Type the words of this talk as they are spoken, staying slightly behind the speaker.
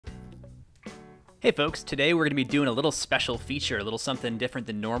Hey folks, today we're going to be doing a little special feature, a little something different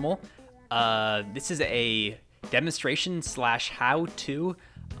than normal. This is a demonstration slash how-to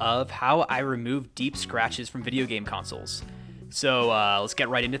of how I remove deep scratches from video game consoles. So let's get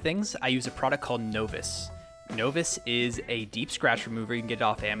right into things. I use a product called Novus. Novus is a deep scratch remover. You can get it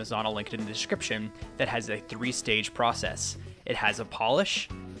off Amazon. I'll link it in the description. That has a 3-stage process. It has a polish,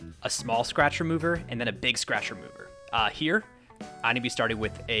 a small scratch remover, and then a big scratch remover. Here, I'm going to be starting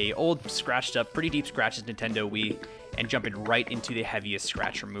with a old scratched up, pretty deep scratches Nintendo Wii and jumping right into the heaviest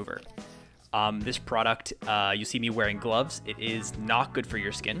scratch remover. This product, you see me wearing gloves. It is not good for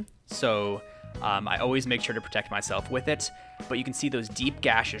your skin, so I always make sure to protect myself with it. But you can see those deep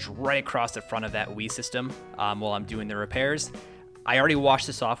gashes right across the front of that Wii system while I'm doing the repairs. I already washed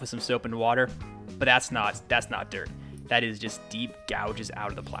this off with some soap and water, but that's not dirt. That is just deep gouges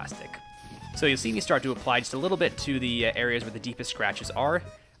out of the plastic. So you'll see me start to apply just a little bit to the areas where the deepest scratches are.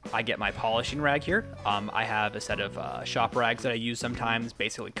 I get my polishing rag here. I have a set of shop rags that I use sometimes,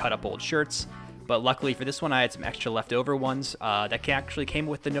 basically cut up old shirts. But luckily for this one, I had some extra leftover ones that actually came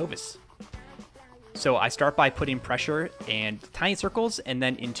with the Novus. So I start by putting pressure and tiny circles and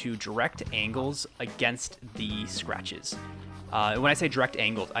then into direct angles against the scratches. When I say direct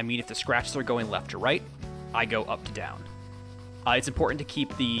angles, I mean if the scratches are going left to right, I go up to down. It's important to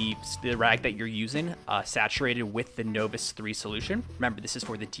keep the rag that you're using saturated with the Novus 3 solution. Remember, this is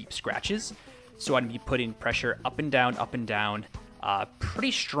for the deep scratches. So I'm going to be putting pressure up and down, pretty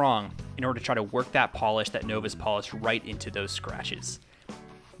strong in order to try to work that polish, that Novus polish, right into those scratches.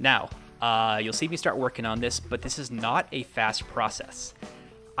 Now, you'll see me start working on this, but this is not a fast process.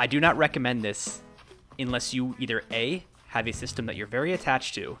 I do not recommend this unless you either A, have a system that you're very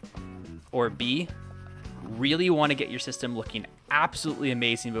attached to, or B, really want to get your system looking absolutely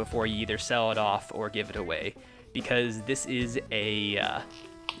amazing before you either sell it off or give it away, because this is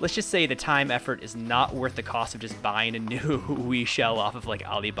let's just say the time effort is not worth the cost of just buying a new Wii shell off of like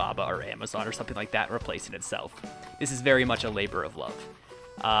Alibaba or Amazon or something like that and replacing itself. This is very much a labor of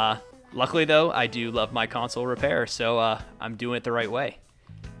love. Luckily though, I do love my console repair, so I'm doing it the right way.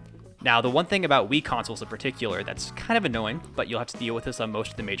 Now, the one thing about Wii consoles in particular that's kind of annoying, but you'll have to deal with this on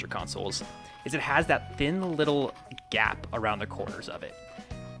most of the major consoles, is it has that thin little gap around the corners of it.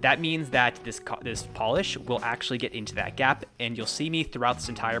 That means that this polish will actually get into that gap, and you'll see me throughout this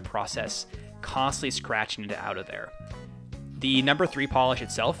entire process constantly scratching it out of there. The number 3 polish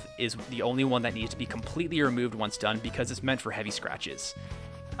itself is the only one that needs to be completely removed once done because it's meant for heavy scratches.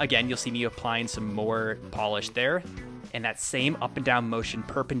 Again, you'll see me applying some more polish there, and that same up and down motion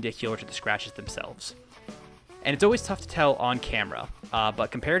perpendicular to the scratches themselves. And it's always tough to tell on camera, but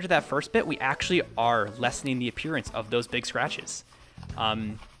compared to that first bit, we actually are lessening the appearance of those big scratches.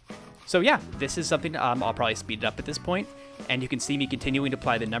 So yeah, this is something I'll probably speed it up at this point, and you can see me continuing to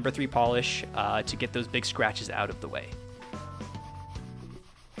apply the number 3 polish to get those big scratches out of the way.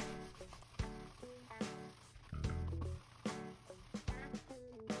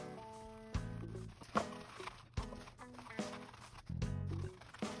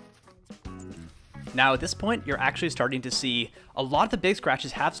 Now at this point, you're actually starting to see a lot of the big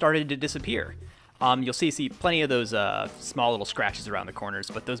scratches have started to disappear. You'll see plenty of those small little scratches around the corners,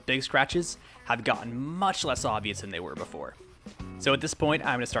 but those big scratches have gotten much less obvious than they were before. So at this point,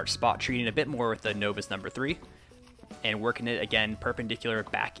 I'm going to start spot treating a bit more with the Novus number 3 and working it again perpendicular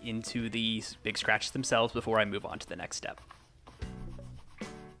back into the big scratches themselves before I move on to the next step.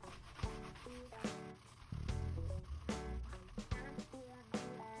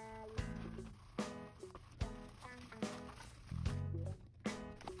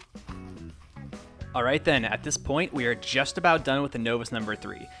 Alright then, at this point, we are just about done with the Novus number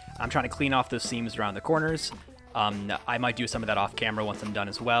 3. I'm trying to clean off those seams around the corners. I might do some of that off camera once I'm done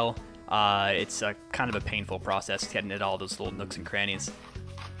as well. It's kind of a painful process getting at all those little nooks and crannies.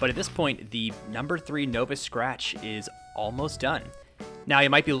 But at this point, the number 3 Novus scratch is almost done. Now you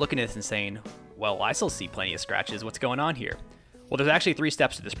might be looking at this and saying, well, I still see plenty of scratches, what's going on here? Well, there's actually 3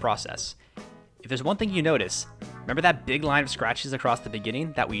 steps to this process. If there's one thing you notice, remember that big line of scratches across the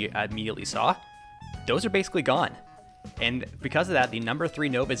beginning that we immediately saw? Those are basically gone. And because of that, the number 3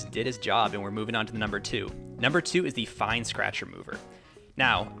 Novus did its job, and we're moving on to the number 2. Number 2 is the fine scratch remover.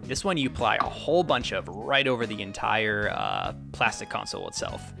 Now, this one you apply a whole bunch of right over the entire plastic console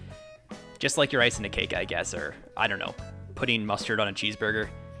itself. Just like you're icing a cake, I guess, or, I don't know, putting mustard on a cheeseburger.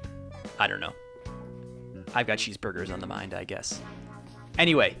 I don't know. I've got cheeseburgers on the mind, I guess.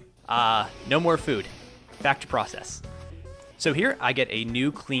 Anyway, no more food. Back to process. So here I get a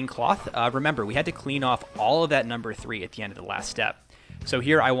new clean cloth. Remember, we had to clean off all of that number 3 at the end of the last step. So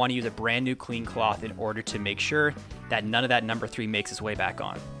here I want to use a brand new clean cloth in order to make sure that none of that number 3 makes its way back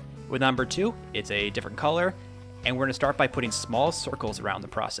on. With number 2, it's a different color, and we're going to start by putting small circles around the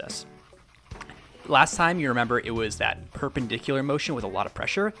process. Last time, you remember, it was that perpendicular motion with a lot of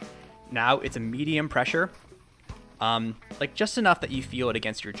pressure. Now it's a medium pressure, like just enough that you feel it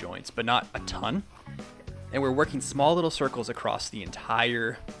against your joints, but not a ton. And we're working small little circles across the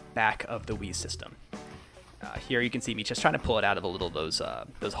entire back of the Wii system. Here you can see me just trying to pull it out of a little those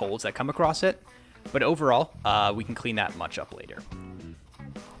holes that come across it. But overall, we can clean that much up later.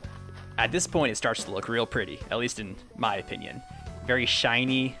 At this point, it starts to look real pretty, at least in my opinion. Very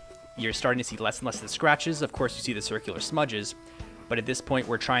shiny. You're starting to see less and less of the scratches. Of course, you see the circular smudges. But at this point,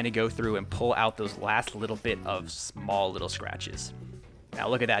 we're trying to go through and pull out those last little bit of small little scratches. Now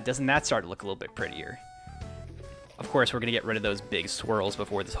look at that. Doesn't that start to look a little bit prettier? Of course, we're going to get rid of those big swirls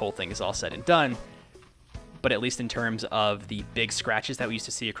before this whole thing is all said and done. But at least in terms of the big scratches that we used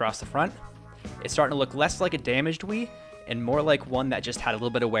to see across the front, it's starting to look less like a damaged Wii and more like one that just had a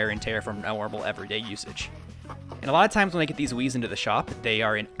little bit of wear and tear from normal everyday usage. And a lot of times when I get these Wiis into the shop, they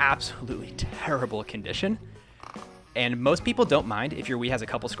are in absolutely terrible condition. And most people don't mind if your Wii has a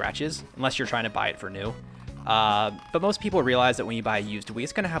couple scratches, unless you're trying to buy it for new. But most people realize that when you buy a used Wii,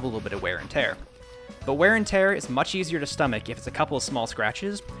 it's going to have a little bit of wear and tear. But wear and tear is much easier to stomach if it's a couple of small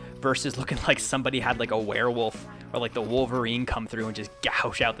scratches versus looking like somebody had like a werewolf or like the Wolverine come through and just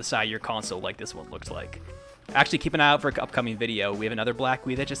gouge out the side of your console like this one looks like. Actually, keep an eye out for an upcoming video. We have another black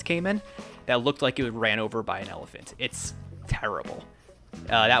Wii that just came in that looked like it was ran over by an elephant. It's terrible.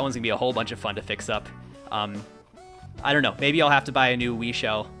 That one's going to be a whole bunch of fun to fix up. I don't know. Maybe I'll have to buy a new Wii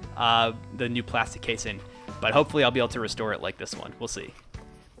shell, the new plastic casing, but hopefully I'll be able to restore it like this one. We'll see.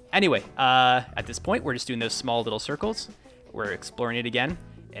 Anyway, at this point, we're just doing those small little circles. We're exploring it again.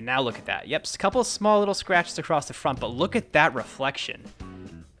 And now look at that. Yep, a couple of small little scratches across the front, but look at that reflection.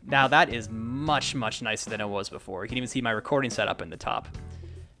 Now that is much, much nicer than it was before. You can even see my recording setup in the top.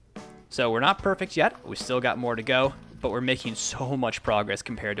 So we're not perfect yet. We've still got more to go, but we're making so much progress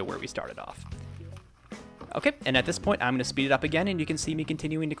compared to where we started off. Okay, and at this point, I'm going to speed it up again, and you can see me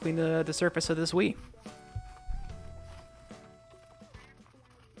continuing to clean the surface of this Wii.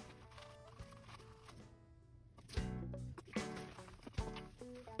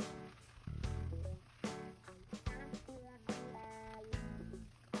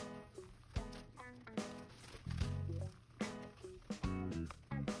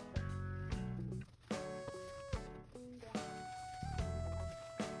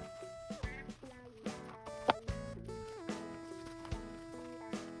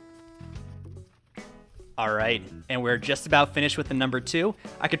 All right, and we're just about finished with the number 2.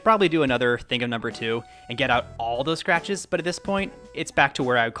 I could probably do another thing of number 2 and get out all those scratches, but at this point, it's back to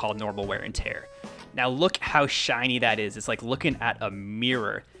where I would call normal wear and tear. Now look how shiny that is. It's like looking at a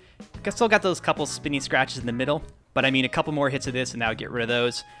mirror. I still got those couple spinny scratches in the middle, but I mean a couple more hits of this and now get rid of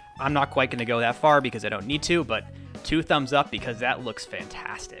those. I'm not quite gonna go that far because I don't need to, but 2 thumbs up because that looks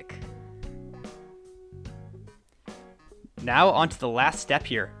fantastic. Now on to the last step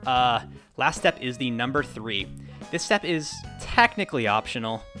here. Last step is the number 3. This step is technically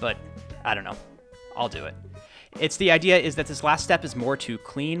optional, but I don't know. I'll do it. The idea is that this last step is more to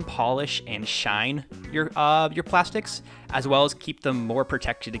clean, polish, and shine your plastics, as well as keep them more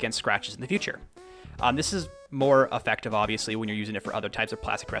protected against scratches in the future. This is more effective, obviously, when you're using it for other types of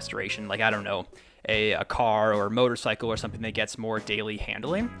plastic restoration, like, I don't know, a car or a motorcycle or something that gets more daily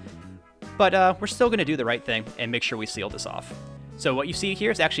handling. But we're still going to do the right thing and make sure we seal this off. So what you see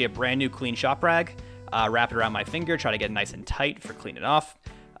here is actually a brand new clean shop rag. Wrap it around my finger, try to get it nice and tight for cleaning it off.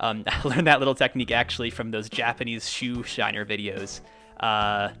 I learned that little technique actually from those Japanese shoe shiner videos.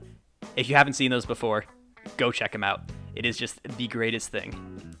 If you haven't seen those before, go check them out. It is just the greatest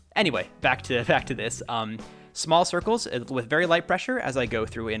thing. Anyway, back to this. Small circles with very light pressure as I go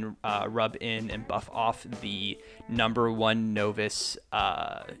through and rub in and buff off the number 1 Novus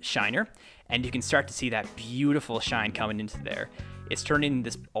shiner. And you can start to see that beautiful shine coming into there. It's turning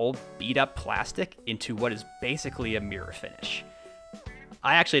this old beat up plastic into what is basically a mirror finish.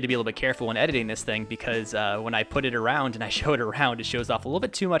 I actually had to be a little bit careful when editing this thing because when I put it around and I show it around, it shows off a little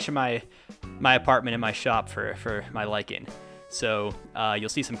bit too much of my apartment and my shop for my liking. So you'll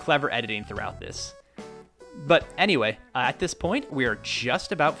see some clever editing throughout this. But anyway, at this point, we are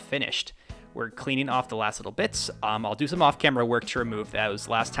just about finished. We're cleaning off the last little bits. I'll do some off-camera work to remove those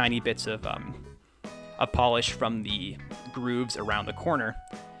last tiny bits of polish from the grooves around the corner.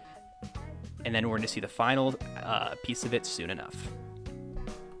 And then we're going to see the final piece of it soon enough.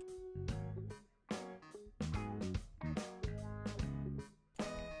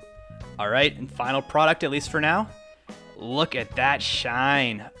 All right, and final product, at least for now. Look at that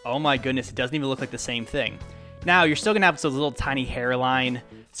shine. Oh my goodness, it doesn't even look like the same thing. Now, you're still gonna have those little tiny hairline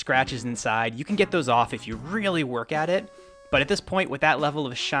scratches inside. You can get those off if you really work at it. But at this point, with that level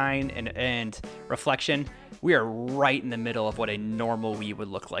of shine and reflection, we are right in the middle of what a normal Wii would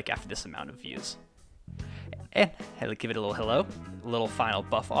look like after this amount of views. And I'll give it a little hello, a little final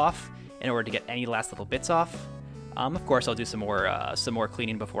buff off in order to get any last little bits off. Of course, I'll do some more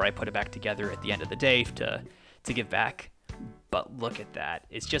cleaning before I put it back together at the end of the day to give back. But look at that.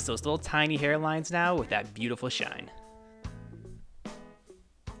 It's just those little tiny hairlines now with that beautiful shine.